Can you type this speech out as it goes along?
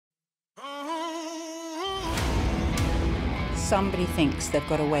somebody thinks they've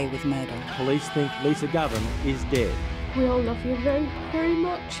got away with murder. Police think Lisa Govan is dead. We all love you very, very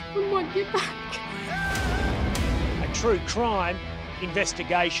much and want you back. A true crime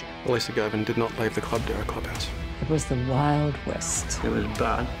investigation. Lisa Govan did not leave the Clubdera clubhouse. It was the Wild West. There was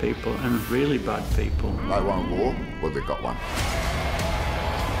bad people and really bad people. They want a war, well, they've got one.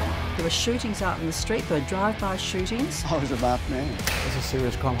 There were shootings out in the street, there were drive-by shootings. I was a marked man. It's a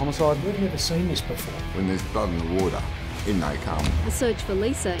serious crime homicide. We've never seen this before. When there's blood in the water, in they come. The search for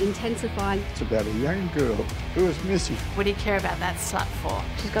Lisa intensified. It's about a young girl who was missing. What do you care about that slut for?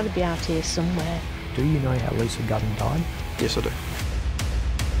 She's got to be out here somewhere. Do you know how Lisa Govan died? Yes, I do.